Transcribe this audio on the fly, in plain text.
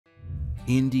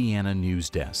Indiana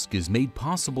Newsdesk is made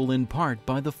possible in part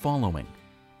by the following: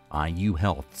 IU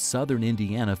Health Southern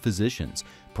Indiana physicians,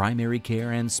 primary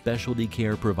care and specialty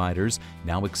care providers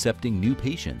now accepting new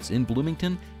patients in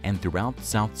Bloomington and throughout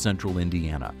South Central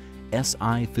Indiana.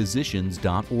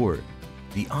 siphysicians.org.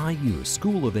 The IU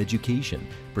School of Education,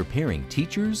 preparing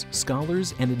teachers,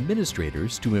 scholars, and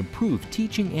administrators to improve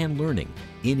teaching and learning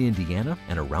in Indiana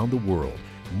and around the world.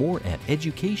 More at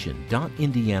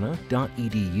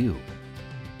education.indiana.edu.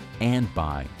 And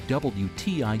by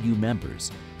WTIU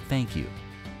members. Thank you.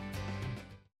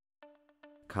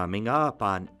 Coming up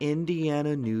on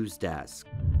Indiana Newsdesk.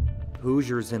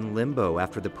 Hoosiers in limbo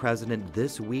after the president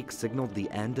this week signaled the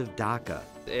end of DACA.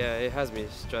 Yeah, it has me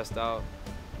stressed out.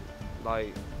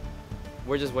 Like,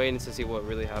 we're just waiting to see what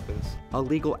really happens. A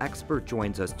legal expert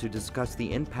joins us to discuss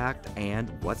the impact and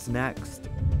what's next.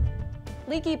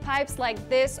 Leaky pipes like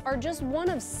this are just one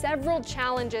of several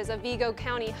challenges a Vigo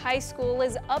County high school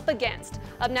is up against.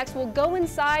 Up next, we'll go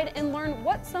inside and learn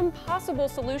what some possible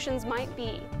solutions might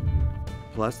be.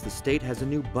 Plus, the state has a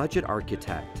new budget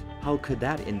architect. How could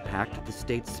that impact the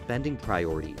state's spending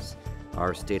priorities?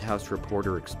 Our Statehouse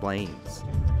reporter explains.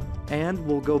 And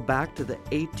we'll go back to the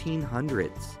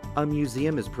 1800s. A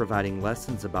museum is providing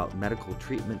lessons about medical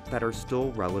treatment that are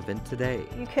still relevant today.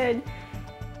 You could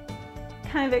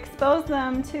kind of expose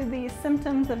them to the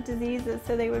symptoms of diseases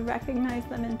so they would recognize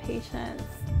them in patients.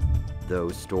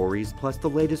 Those stories, plus the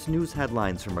latest news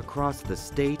headlines from across the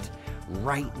state,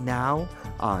 right now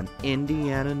on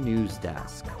Indiana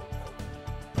Newsdesk.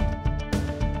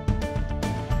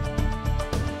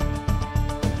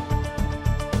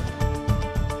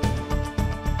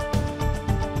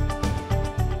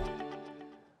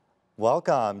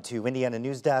 Welcome to Indiana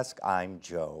Newsdesk. I'm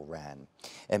Joe Wren.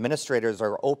 Administrators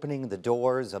are opening the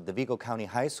doors of the Vigo County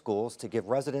high schools to give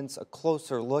residents a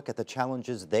closer look at the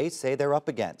challenges they say they're up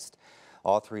against.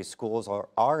 All three schools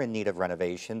are in need of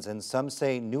renovations, and some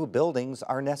say new buildings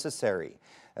are necessary.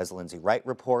 As Lindsay Wright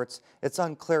reports, it's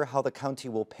unclear how the county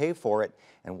will pay for it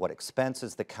and what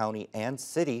expenses the county and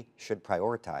city should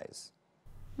prioritize.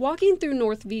 Walking through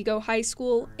North Vigo High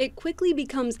School, it quickly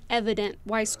becomes evident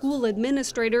why school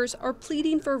administrators are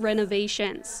pleading for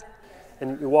renovations.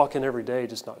 And you walk in every day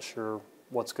just not sure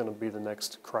what's going to be the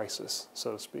next crisis,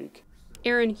 so to speak.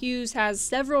 Aaron Hughes has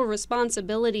several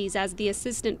responsibilities as the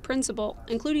assistant principal,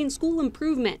 including school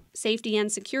improvement, safety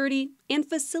and security, and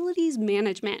facilities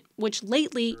management, which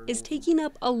lately is taking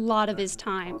up a lot of his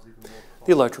time.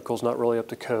 The electrical's not really up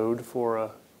to code for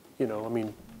a,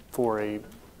 for a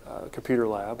computer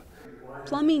lab.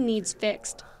 Plumbing needs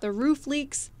fixed, the roof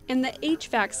leaks, and the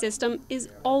HVAC system is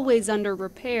always under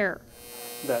repair.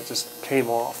 That just came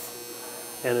off,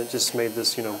 and it just made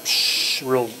this, shh,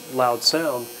 real loud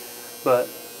sound, but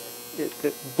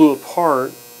it blew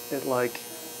apart at like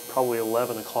probably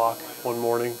 11 o'clock one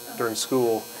morning during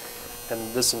school,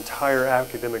 and this entire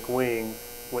academic wing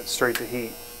went straight to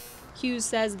heat. Hughes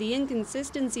says the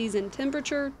inconsistencies in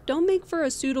temperature don't make for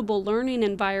a suitable learning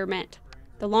environment.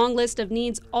 The long list of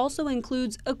needs also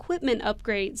includes equipment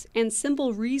upgrades and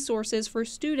simple resources for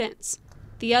students.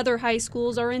 The other high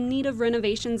schools are in need of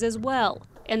renovations as well,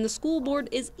 and the school board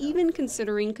is even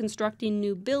considering constructing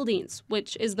new buildings,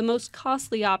 which is the most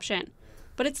costly option.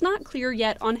 But it's not clear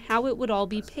yet on how it would all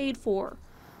be paid for.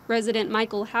 Resident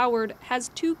Michael Howard has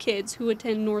 2 kids who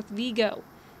attend North Vigo.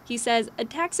 He says a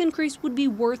tax increase would be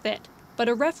worth it, but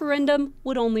a referendum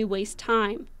would only waste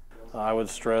time. I would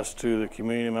stress to the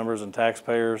community members and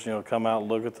taxpayers, come out and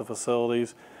look at the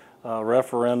facilities.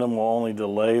 Referendum will only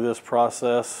delay this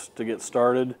process to get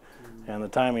started, and the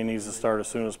timing needs to start as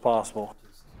soon as possible.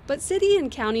 But city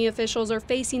and county officials are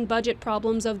facing budget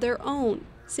problems of their own.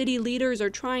 City leaders are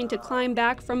trying to climb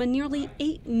back from a nearly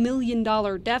 $8 million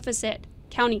deficit.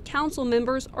 County council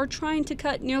members are trying to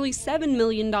cut nearly $7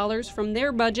 million from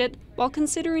their budget while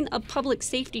considering a public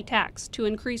safety tax to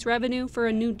increase revenue for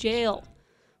a new jail.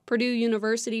 Purdue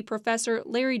University professor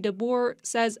Larry DeBoer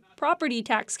says property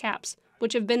tax caps,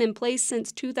 which have been in place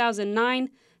since 2009,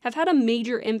 have had a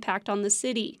major impact on the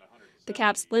city. The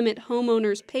caps limit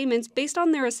homeowners' payments based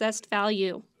on their assessed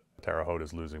value. Terre Haute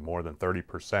is losing more than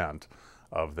 30%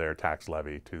 of their tax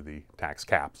levy to the tax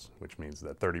caps, which means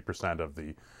that 30% of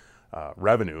the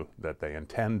revenue that they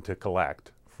intend to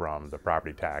collect from the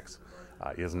property tax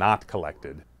is not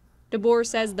collected. DeBoer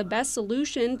says the best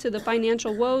solution to the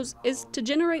financial woes is to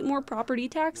generate more property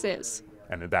taxes.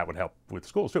 And that would help with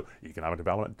schools too. Economic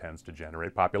development tends to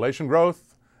generate population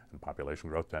growth, and population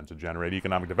growth tends to generate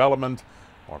economic development.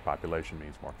 More population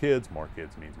means more kids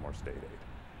means more state aid.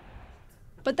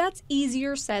 But that's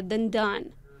easier said than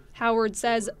done. Howard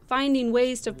says finding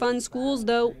ways to fund schools,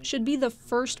 though, should be the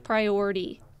first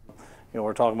priority.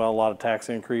 we're talking about a lot of tax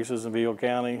increases in Vigo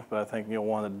County, but I think,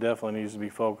 one that definitely needs to be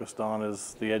focused on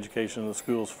is the education of the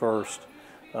schools first,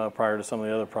 prior to some of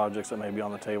the other projects that may be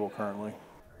on the table currently.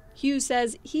 Hughes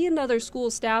says he and other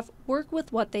school staff work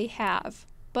with what they have,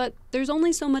 but there's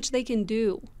only so much they can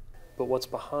do. But what's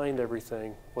behind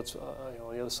everything, what's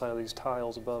on the other side of these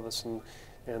tiles above us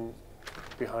and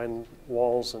behind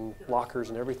walls and lockers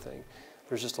and everything,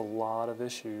 there's just a lot of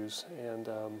issues, and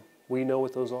we know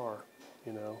what those are.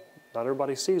 Not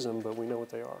everybody sees them, but we know what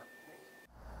they are.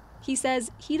 He says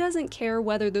he doesn't care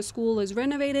whether the school is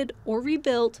renovated or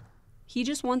rebuilt. He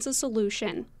just wants a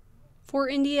solution. For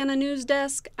Indiana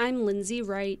Newsdesk, I'm Lindsay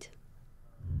Wright.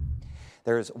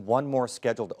 There's one more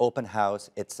scheduled open house.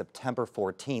 It's September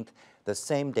 14th, the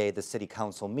same day the City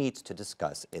Council meets to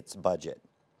discuss its budget.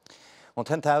 Well,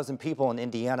 10,000 people in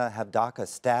Indiana have DACA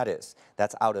status.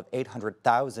 That's out of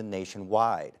 800,000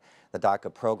 nationwide. The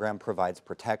DACA program provides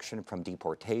protection from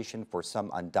deportation for some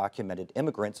undocumented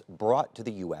immigrants brought to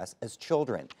the U.S. as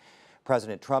children.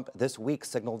 President Trump this week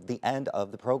signaled the end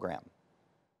of the program.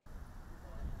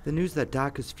 The news that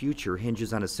DACA's future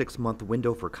hinges on a 6-month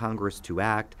window for Congress to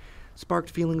act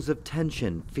sparked feelings of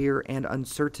tension, fear, and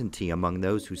uncertainty among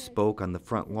those who spoke on the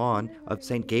front lawn of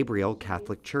St. Gabriel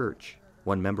Catholic Church.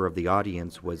 One member of the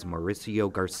audience was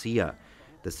Mauricio Garcia.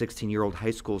 The 16-year-old high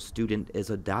school student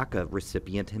is a DACA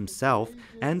recipient himself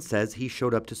and says he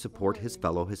showed up to support his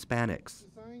fellow Hispanics.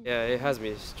 Yeah, it has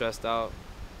me stressed out.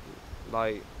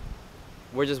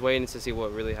 We're just waiting to see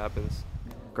what really happens.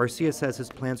 Garcia says his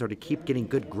plans are to keep getting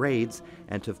good grades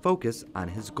and to focus on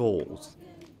his goals.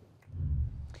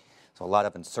 So a lot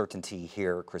of uncertainty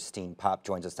here. Christine Popp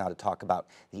joins us now to talk about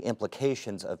the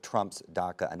implications of Trump's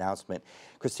DACA announcement.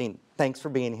 Christine, thanks for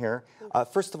being here.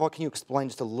 First of all, can you explain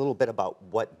just a little bit about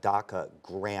what DACA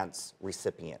grants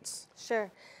recipients? Sure.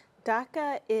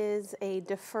 DACA is a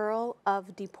deferral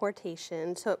of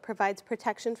deportation, so it provides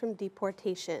protection from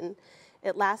deportation.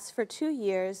 It lasts for 2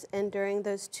 years, and during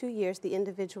those 2 years, the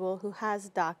individual who has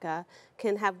DACA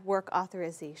can have work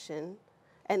authorization,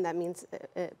 and that means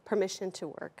permission to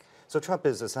work. So Trump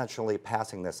is essentially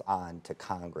passing this on to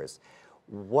Congress.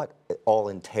 What all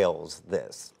entails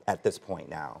this at this point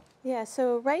now? Yeah,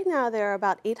 so right now there are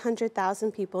about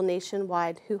 800,000 people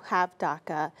nationwide who have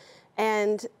DACA,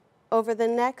 and over the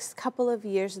next couple of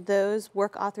years, those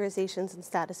work authorizations and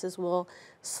statuses will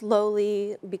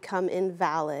slowly become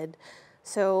invalid.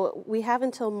 So we have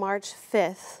until March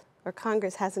 5th, or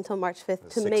Congress has until March 5th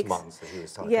to make 6 months that he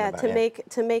was talking about,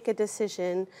 to make a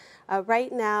decision.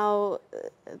 Right now,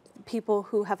 people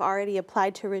who have already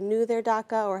applied to renew their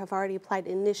DACA or have already applied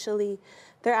initially,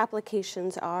 their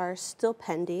applications are still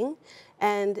pending,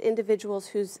 and individuals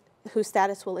whose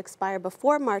status will expire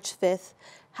before March 5th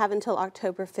have until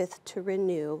October 5th to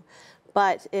renew.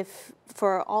 But if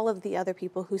for all of the other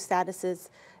people whose statuses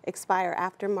expire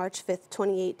after March 5th,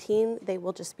 2018, they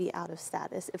will just be out of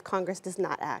status if Congress does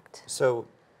not act. So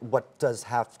what does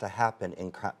have to happen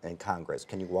in Congress?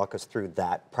 Can you walk us through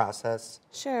that process?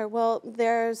 Sure. Well,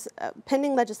 there's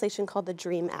pending legislation called the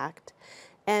DREAM Act.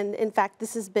 And in fact,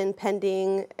 this has been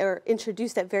pending or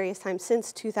introduced at various times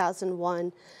since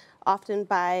 2001, often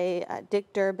by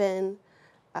Dick Durbin.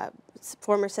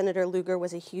 Former Senator Lugar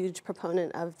was a huge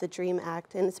proponent of the DREAM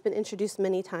Act, and it's been introduced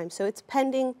many times. So it's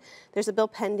pending. There's a bill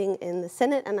pending in the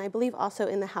Senate, and I believe also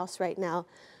in the House right now,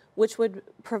 which would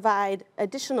provide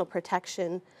additional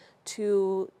protection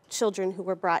to children who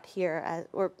were brought here,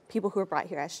 or people who were brought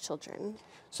here as children.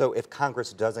 So if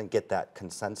Congress doesn't get that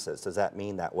consensus, does that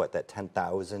mean that, that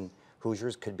 10,000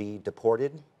 Hoosiers could be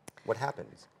deported? What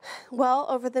happens? Well,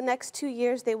 over the next 2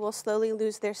 years, they will slowly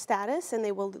lose their status and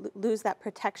they will lose that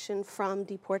protection from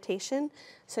deportation.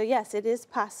 So yes, it is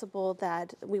possible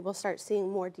that we will start seeing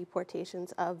more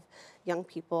deportations of young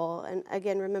people. And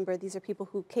again, remember, these are people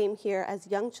who came here as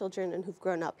young children and who've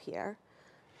grown up here.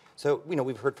 So,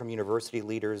 we've heard from university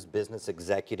leaders, business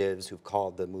executives who've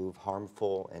called the move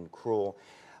harmful and cruel.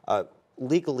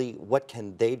 Legally, what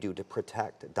can they do to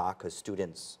protect DACA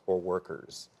students or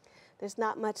workers? There's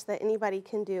not much that anybody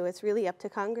can do. It's really up to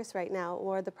Congress right now,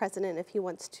 or the president if he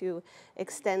wants to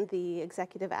extend the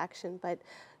executive action. But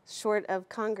short of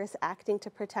Congress acting to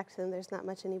protect them, there's not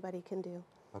much anybody can do.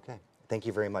 Okay. Thank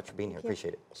you very much for being here.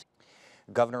 Appreciate it.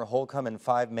 Governor Holcomb and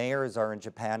 5 mayors are in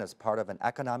Japan as part of an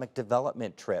economic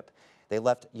development trip. They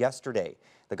left yesterday.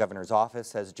 The governor's office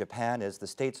says Japan is the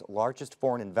state's largest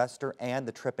foreign investor, and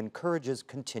the trip encourages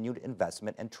continued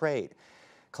investment and trade.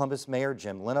 Columbus Mayor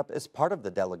Jim Linup is part of the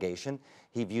delegation.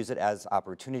 He views it as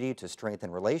opportunity to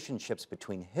strengthen relationships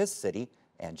between his city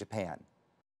and Japan.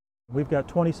 We've got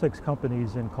 26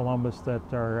 companies in Columbus that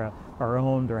are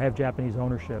owned or have Japanese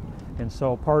ownership. And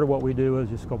so part of what we do is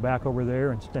just go back over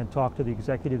there and talk to the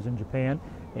executives in Japan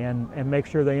and make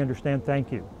sure they understand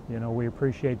thank you. You know, we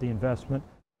appreciate the investment.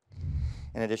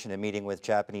 In addition to meeting with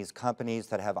Japanese companies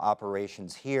that have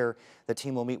operations here, the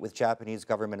team will meet with Japanese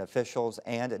government officials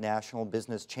and national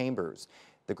business chambers.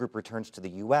 The group returns to the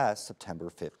U.S. September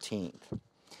 15th.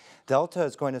 Delta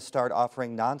is going to start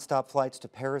offering nonstop flights to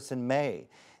Paris in May.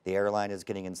 The airline is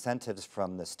getting incentives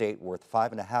from the state worth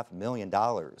 $5.5 million.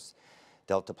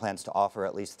 Delta plans to offer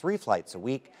at least 3 flights a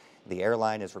week. The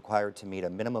airline is required to meet a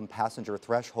minimum passenger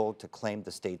threshold to claim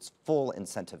the state's full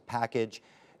incentive package.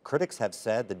 Critics have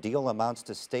said the deal amounts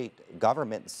to state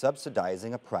government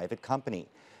subsidizing a private company.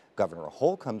 Governor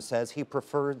Holcomb says he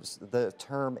prefers the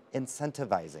term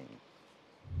incentivizing.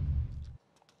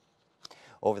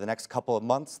 Over the next couple of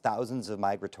months, thousands of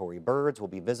migratory birds will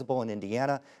be visible in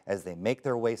Indiana as they make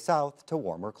their way south to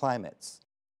warmer climates.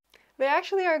 They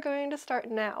actually are going to start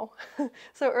now.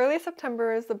 So early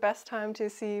September is the best time to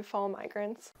see fall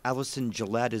migrants. Allison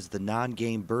Gillette is the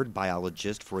non-game bird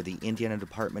biologist for the Indiana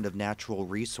Department of Natural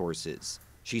Resources.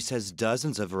 She says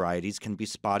dozens of varieties can be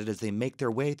spotted as they make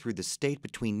their way through the state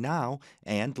between now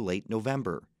and late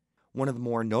November. One of the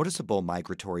more noticeable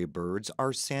migratory birds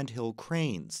are sandhill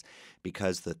cranes,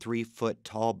 because the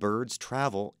 3-foot-tall birds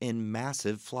travel in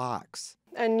massive flocks.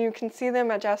 And you can see them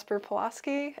at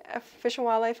Jasper-Pulaski, a Fish and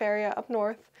Wildlife area up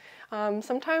north.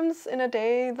 Sometimes in a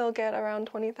day they'll get around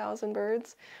 20,000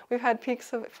 birds. We've had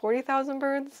peaks of 40,000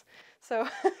 birds. So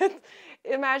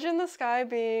imagine the sky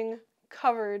being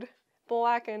covered,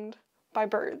 blackened by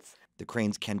birds. The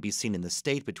cranes can be seen in the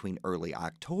state between early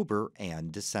October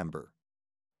and December.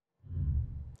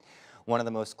 One of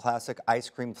the most classic ice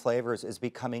cream flavors is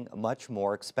becoming much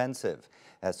more expensive.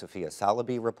 As Sophia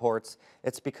Salaby reports,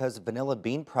 it's because vanilla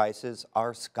bean prices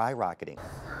are skyrocketing.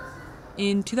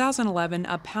 In 2011,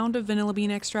 a pound of vanilla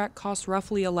bean extract cost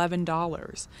roughly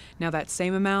 $11. Now that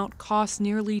same amount costs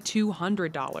nearly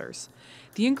 $200.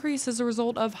 The increase is a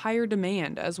result of higher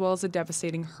demand, as well as a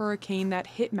devastating hurricane that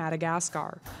hit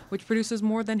Madagascar, which produces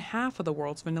more than half of the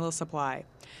world's vanilla supply.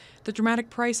 The dramatic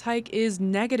price hike is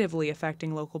negatively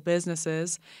affecting local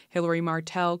businesses. Hillary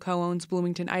Martell co-owns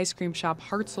Bloomington ice cream shop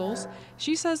Hartzell's.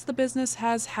 She says the business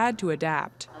has had to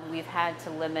adapt. We've had to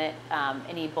limit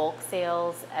any bulk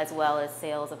sales as well as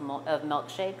sales of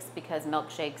milkshakes, because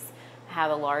milkshakes have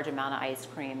a large amount of ice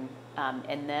cream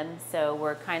in them. So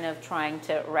we're kind of trying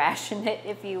to ration it,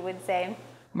 if you would say.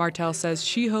 Martell says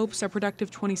she hopes a productive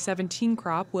 2017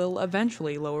 crop will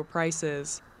eventually lower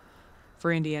prices.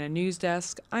 For Indiana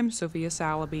Newsdesk, I'm Sophia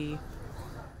Salaby.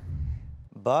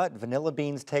 But vanilla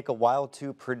beans take a while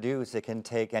to produce. It can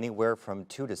take anywhere from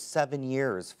 2 to 7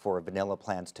 years for vanilla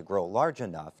plants to grow large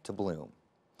enough to bloom.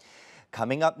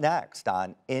 Coming up next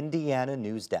on Indiana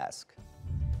Newsdesk.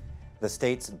 The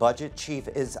state's budget chief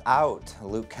is out.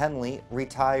 Luke Kenley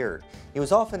retired. He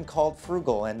was often called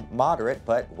frugal and moderate,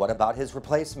 but what about his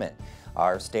replacement?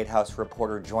 Our Statehouse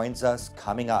reporter joins us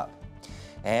coming up.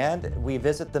 And we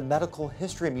visit the Medical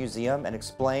History Museum and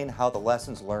explain how the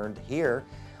lessons learned here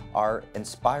are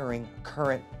inspiring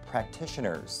current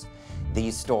practitioners.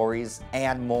 These stories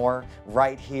and more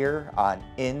right here on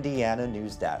Indiana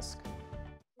Newsdesk.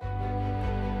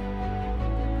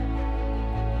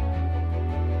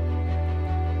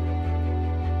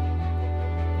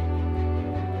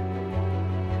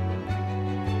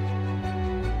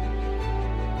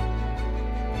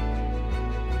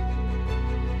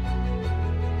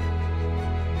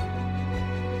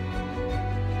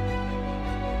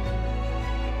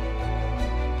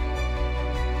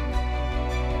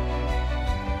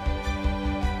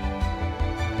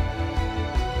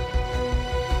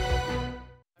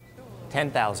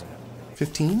 $10,000.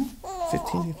 15?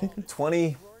 15, you think?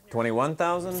 20,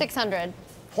 21,000? 600.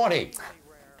 20.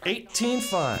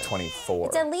 18.5. 24.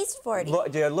 It's at least 40.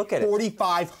 Look at it.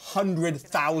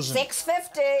 4,500,000.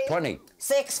 650. 20.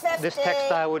 650. This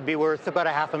textile would be worth about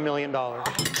 $500,000.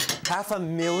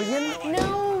 $500,000?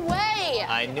 No way.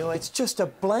 I knew it. It's just a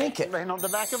blanket. Laying on the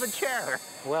back of a chair.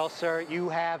 Well, sir, you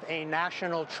have a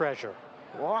national treasure.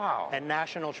 Wow. A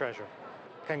national treasure.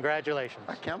 Congratulations.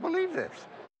 I can't believe this.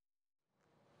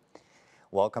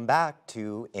 Welcome back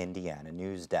to Indiana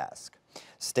Newsdesk.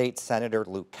 State Senator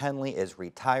Luke Kenley is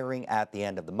retiring at the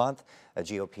end of the month. A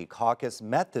GOP caucus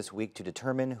met this week to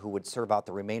determine who would serve out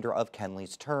the remainder of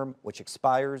Kenley's term, which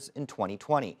expires in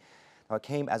 2020. Now, it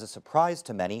came as a surprise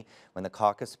to many when the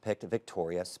caucus picked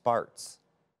Victoria Spartz.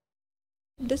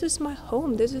 This is my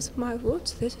home, this is my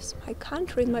roots, this is my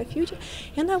country, my future,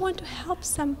 and I want to help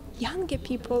some younger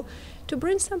people to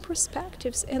bring some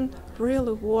perspectives and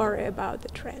really worry about the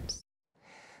trends.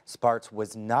 Sparts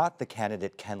was not the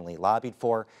candidate Kenley lobbied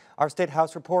for. Our State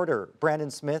House reporter,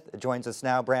 Brandon Smith, joins us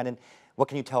now. Brandon, what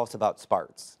can you tell us about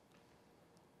Sparts?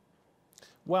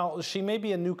 Well, she may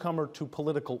be a newcomer to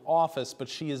political office, but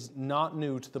she is not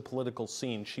new to the political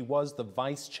scene. She was the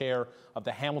vice chair of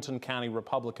the Hamilton County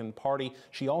Republican Party.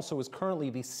 She also is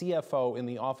currently the CFO in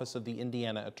the office of the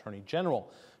Indiana Attorney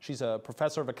General. She's a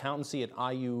professor of accountancy at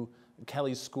IU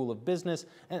Kelly's School of Business,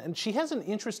 and she has an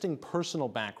interesting personal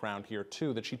background here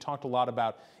too that she talked a lot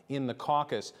about in the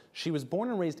caucus. She was born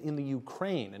and raised in the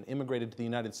Ukraine and immigrated to the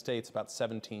United States about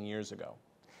 17 years ago.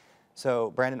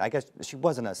 So, Brandon, I guess she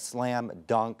wasn't a slam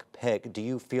dunk pick. Do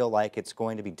you feel like it's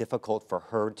going to be difficult for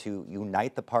her to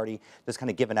unite the party, just kind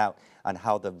of given out on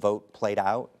how the vote played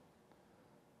out?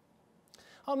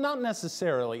 Oh, not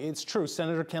necessarily. It's true.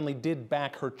 Senator Kenley did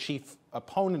back her chief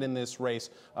opponent in this race,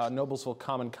 Noblesville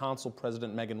Common Council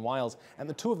President Megan Wiles, and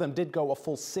the two of them did go a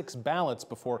full 6 ballots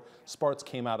before Sparts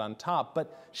came out on top.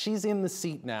 But she's in the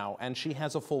seat now, and she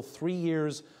has a full 3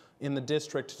 years in the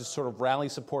district to sort of rally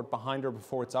support behind her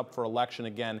before it's up for election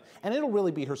again. And it'll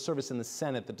really be her service in the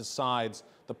Senate that decides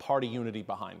the party unity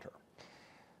behind her.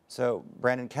 So,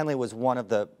 Brandon, Kenley was one of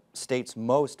the state's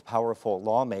most powerful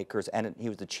lawmakers, and he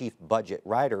was the chief budget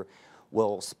writer.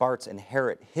 Will Sparts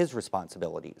inherit his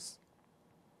responsibilities?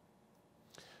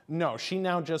 No, she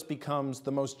now just becomes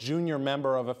the most junior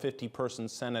member of a 50-person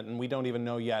Senate, and we don't even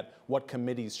know yet what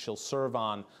committees she'll serve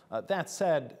on. That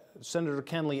said, Senator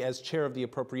Kenley, as chair of the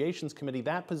Appropriations Committee,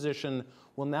 that position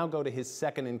will now go to his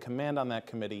second in command on that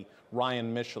committee,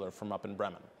 Ryan Mishler from up in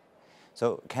Bremen.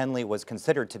 So Kenley was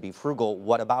considered to be frugal.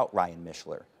 What about Ryan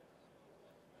Mishler?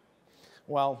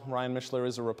 Well, Ryan Mishler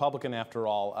is a Republican after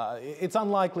all. It's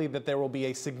unlikely that there will be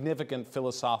a significant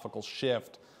philosophical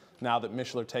shift now that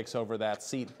Mishler takes over that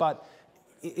seat. But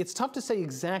it's tough to say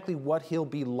exactly what he'll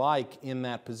be like in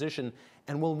that position,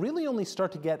 and we'll really only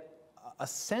start to get a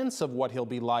sense of what he'll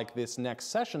be like this next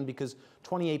session because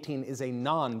 2018 is a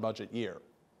non-budget year.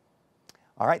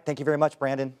 All right, thank you very much,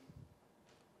 Brandon.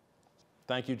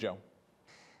 Thank you, Joe.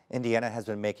 Indiana has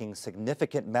been making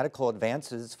significant medical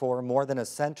advances for more than a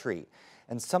century,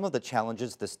 and some of the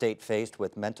challenges the state faced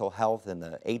with mental health in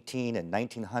the 1800s and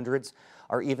 1900s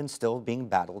are even still being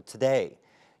battled today.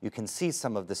 You can see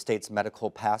some of the state's medical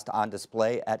past on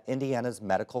display at Indiana's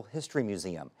Medical History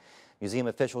Museum. Museum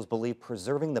officials believe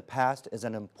preserving the past is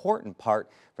an important part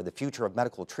for the future of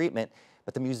medical treatment,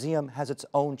 but the museum has its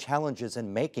own challenges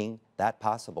in making that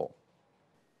possible.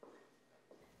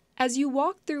 As you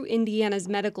walk through Indiana's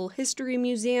Medical History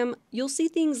Museum, you'll see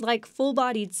things like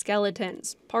full-bodied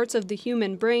skeletons, parts of the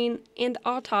human brain, and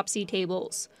autopsy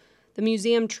tables. The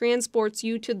museum transports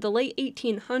you to the late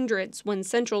 1800s when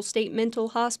Central State Mental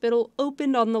Hospital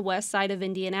opened on the west side of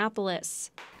Indianapolis.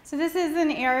 So this is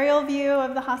an aerial view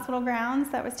of the hospital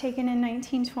grounds that was taken in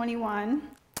 1921.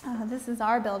 This is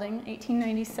our building,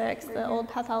 1896, the old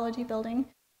pathology building.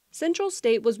 Central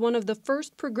State was one of the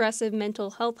first progressive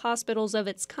mental health hospitals of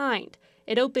its kind.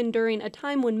 It opened during a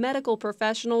time when medical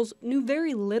professionals knew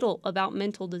very little about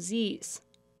mental disease.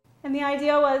 And the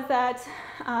idea was that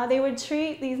they would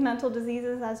treat these mental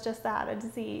diseases as just that, a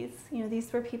disease. You know,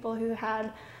 these were people who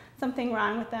had something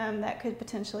wrong with them that could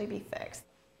potentially be fixed.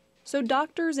 So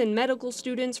doctors and medical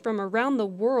students from around the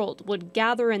world would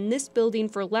gather in this building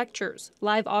for lectures,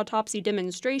 live autopsy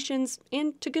demonstrations,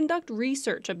 and to conduct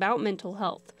research about mental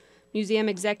health. Museum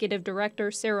Executive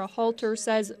Director Sarah Halter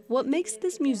says what makes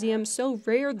this museum so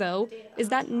rare, though, is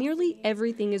that nearly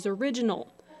everything is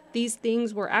original. These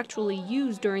things were actually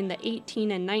used during the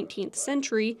 18th and 19th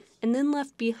century and then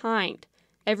left behind.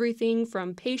 Everything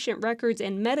from patient records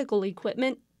and medical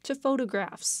equipment to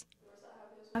photographs.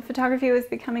 Photography was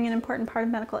becoming an important part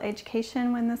of medical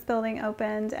education when this building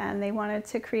opened, and they wanted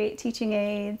to create teaching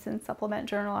aids and supplement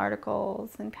journal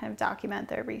articles and kind of document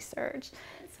their research.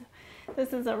 So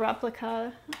this is a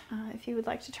replica, if you would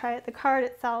like to try it. The card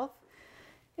itself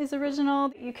is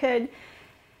original. You could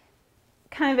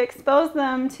kind of expose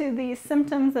them to these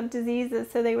symptoms of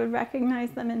diseases so they would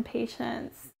recognize them in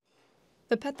patients.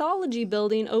 The pathology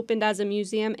building opened as a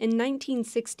museum in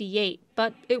 1968,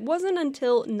 but it wasn't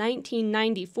until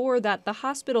 1994 that the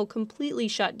hospital completely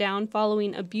shut down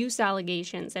following abuse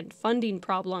allegations and funding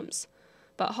problems.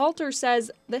 But Halter says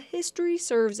the history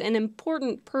serves an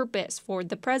important purpose for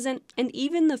the present and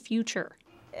even the future.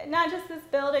 Not just this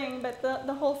building, but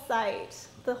the whole site,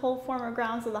 the whole former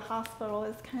grounds of the hospital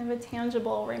is kind of a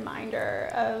tangible reminder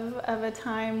of a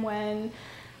time when,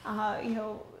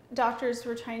 doctors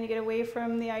were trying to get away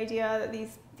from the idea that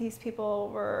these people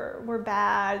were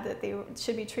bad, that they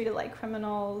should be treated like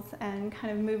criminals, and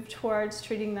kind of move towards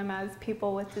treating them as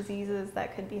people with diseases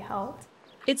that could be helped.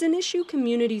 It's an issue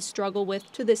communities struggle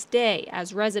with to this day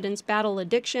as residents battle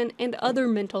addiction and other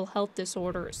mental health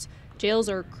disorders. Jails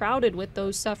are crowded with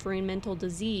those suffering mental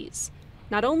disease.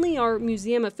 Not only are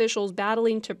museum officials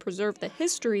battling to preserve the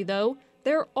history, though,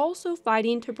 they're also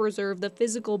fighting to preserve the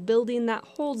physical building that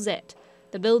holds it.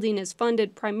 The building is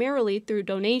funded primarily through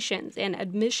donations and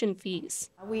admission fees.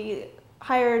 We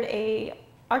hired an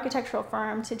architectural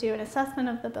firm to do an assessment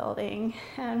of the building,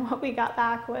 and what we got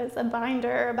back was a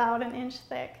binder about an inch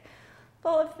thick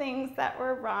full of things that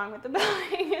were wrong with the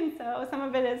building, and so some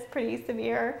of it is pretty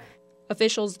severe.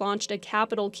 Officials launched a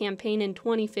capital campaign in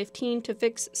 2015 to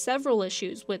fix several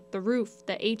issues with the roof,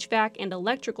 the HVAC, and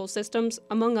electrical systems,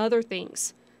 among other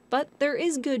things. But there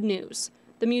is good news.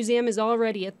 The museum is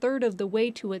already a third of the way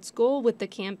to its goal with the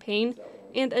campaign,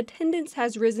 and attendance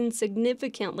has risen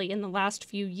significantly in the last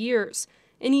few years,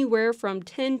 anywhere from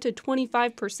 10 to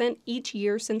 25% each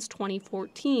year since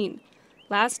 2014.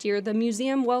 Last year, the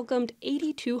museum welcomed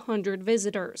 8,200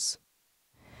 visitors.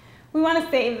 We want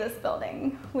to save this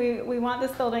building. We want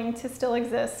this building to still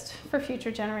exist for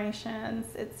future generations.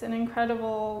 It's an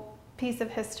incredible piece of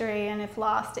history, and if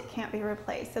lost, it can't be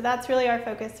replaced. So that's really our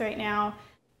focus right now.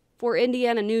 For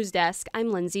Indiana Newsdesk,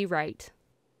 I'm Lindsay Wright.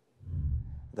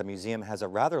 The museum has a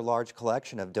rather large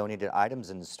collection of donated items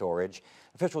in storage.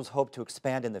 Officials hope to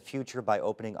expand in the future by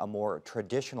opening a more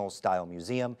traditional style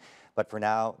museum, but for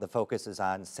now, the focus is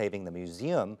on saving the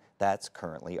museum that's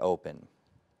currently open.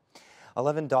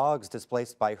 11 dogs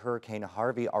displaced by Hurricane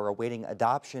Harvey are awaiting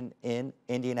adoption in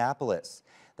Indianapolis.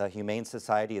 The Humane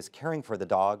Society is caring for the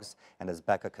dogs, and as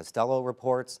Becca Costello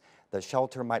reports, the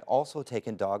shelter might also take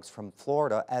in dogs from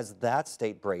Florida as that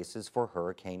state braces for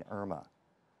Hurricane Irma.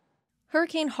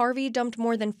 Hurricane Harvey dumped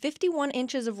more than 51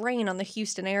 inches of rain on the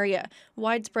Houston area.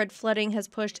 Widespread flooding has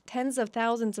pushed tens of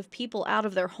thousands of people out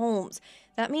of their homes.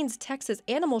 That means Texas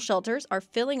animal shelters are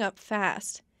filling up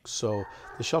fast. So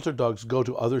the shelter dogs go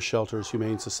to other shelters,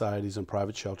 humane societies and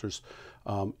private shelters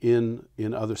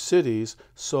in other cities,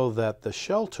 so that the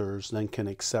shelters then can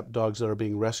accept dogs that are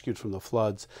being rescued from the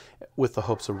floods with the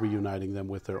hopes of reuniting them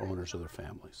with their owners or their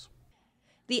families.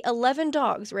 The 11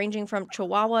 dogs, ranging from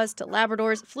Chihuahuas to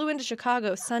Labradors, flew into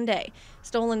Chicago Sunday.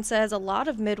 Stolen says a lot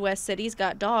of Midwest cities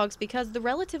got dogs because the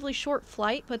relatively short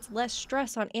flight puts less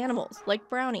stress on animals, like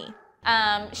Brownie.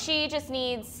 She just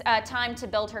needs time to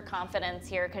build her confidence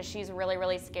here because she's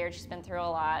really scared. She's been through a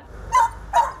lot.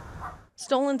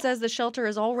 Stolen says the shelter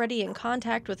is already in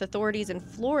contact with authorities in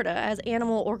Florida as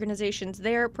animal organizations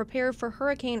there prepare for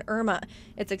Hurricane Irma.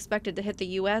 It's expected to hit the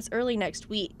U.S. early next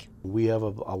week. We have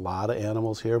a lot of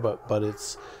animals here, but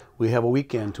we have a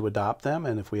weekend to adopt them,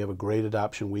 and if we have a great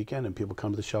adoption weekend and people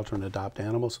come to the shelter and adopt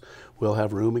animals, we'll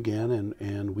have room again,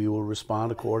 and we will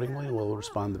respond accordingly, and we'll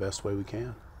respond the best way we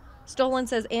can. Stolen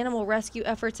says animal rescue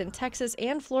efforts in Texas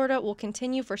and Florida will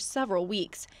continue for several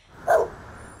weeks.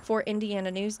 For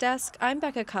Indiana Newsdesk, I'm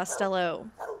Becca Costello.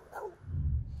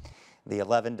 The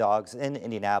 11 dogs in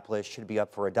Indianapolis should be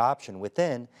up for adoption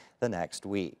within the next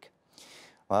week.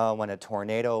 Well, when a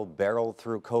tornado barreled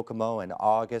through Kokomo in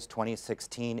August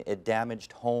 2016, it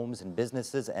damaged homes and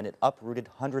businesses, and it uprooted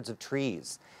hundreds of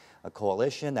trees. A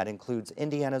coalition that includes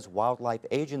Indiana's Wildlife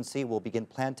Agency will begin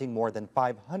planting more than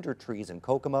 500 trees in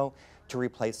Kokomo to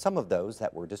replace some of those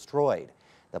that were destroyed.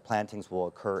 The plantings will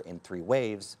occur in 3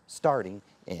 waves, starting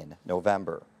in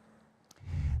November.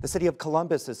 The city of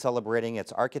Columbus is celebrating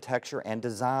its architecture and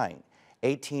design.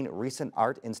 18 recent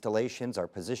art installations are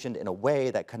positioned in a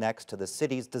way that connects to the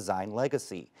city's design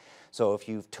legacy. So if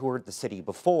you've toured the city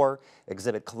before,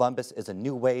 Exhibit Columbus is a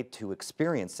new way to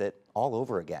experience it all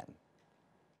over again.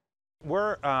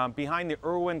 We're behind the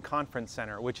Irwin Conference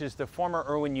Center, which is the former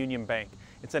Irwin Union Bank.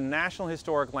 It's a National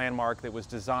Historic Landmark that was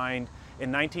designed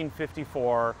in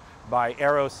 1954 by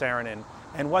Eero Saarinen.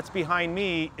 And what's behind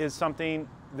me is something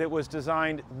that was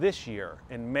designed this year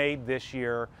and made this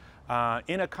year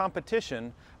in a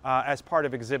competition as part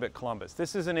of Exhibit Columbus.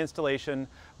 This is an installation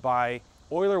by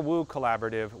Euler Wu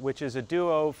Collaborative, which is a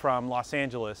duo from Los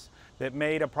Angeles that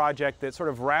made a project that sort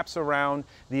of wraps around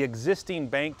the existing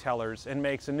bank tellers and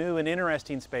makes a new and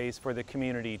interesting space for the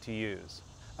community to use.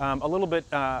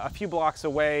 A few blocks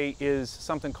away is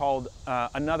something called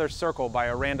Another Circle by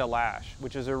Aranda Lash,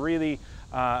 which is a really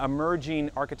emerging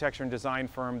architecture and design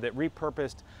firm that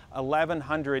repurposed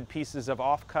 1,100 pieces of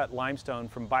off-cut limestone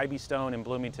from Bybee Stone in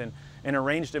Bloomington and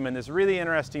arranged them in this really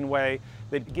interesting way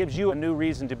that gives you a new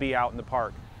reason to be out in the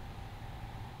park.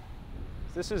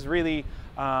 This is really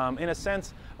in a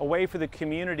sense, a way for the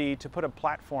community to put a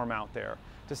platform out there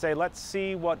to say, let's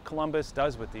see what Columbus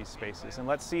does with these spaces, and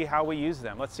let's see how we use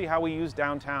them. Let's see how we use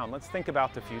downtown. Let's think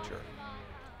about the future.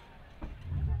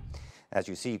 As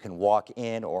you see, you can walk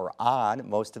in or on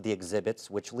most of the exhibits,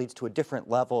 which leads to a different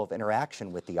level of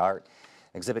interaction with the art.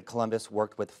 Exhibit Columbus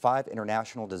worked with 5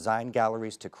 international design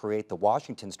galleries to create the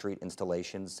Washington Street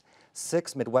installations.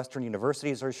 6 Midwestern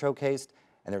universities are showcased,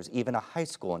 and there's even a high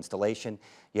school installation.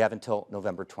 You have until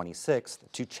November 26th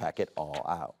to check it all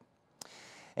out.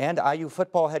 And IU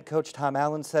football head coach Tom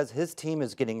Allen says his team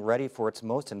is getting ready for its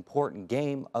most important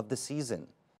game of the season.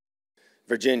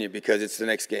 Virginia, because it's the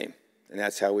next game, and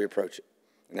that's how we approach it.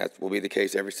 And that will be the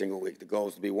case every single week. The goal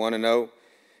is to be 1-0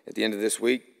 at the end of this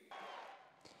week.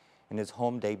 In his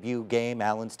home debut game,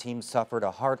 Allen's team suffered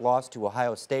a hard loss to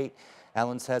Ohio State.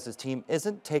 Allen says his team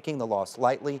isn't taking the loss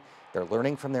lightly. They're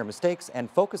learning from their mistakes and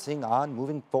focusing on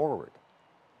moving forward.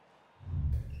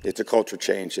 It's a culture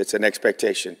change. It's an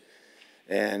expectation.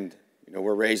 And, you know,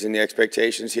 we're raising the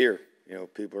expectations here. You know,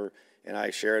 people and I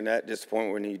share in that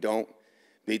disappointment when you don't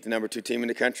beat the number 2 team in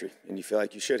the country, and you feel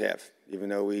like you should have, even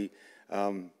though we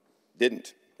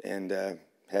didn't, and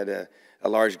had a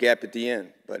large gap at the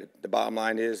end. But the bottom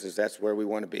line is that's where we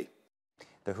want to be.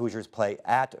 The Hoosiers play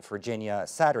at Virginia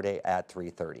Saturday at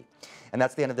 3:30. And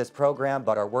that's the end of this program,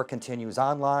 but our work continues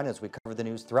online as we cover the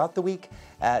news throughout the week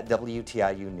at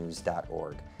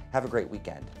WTIUnews.org. Have a great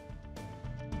weekend.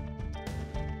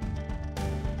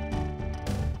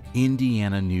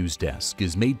 Indiana Newsdesk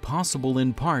is made possible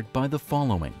in part by the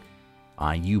following: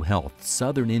 IU Health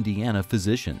Southern Indiana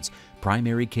physicians,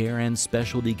 primary care and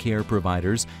specialty care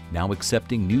providers now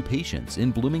accepting new patients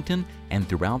in Bloomington and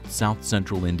throughout South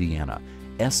Central Indiana.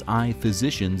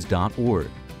 siphysicians.org.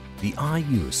 The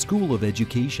IU School of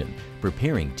Education,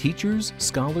 preparing teachers,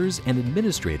 scholars, and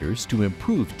administrators to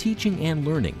improve teaching and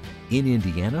learning in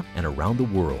Indiana and around the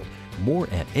world. More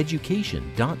at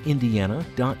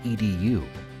education.indiana.edu.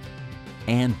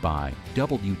 And by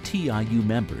WTIU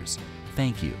members,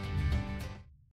 thank you.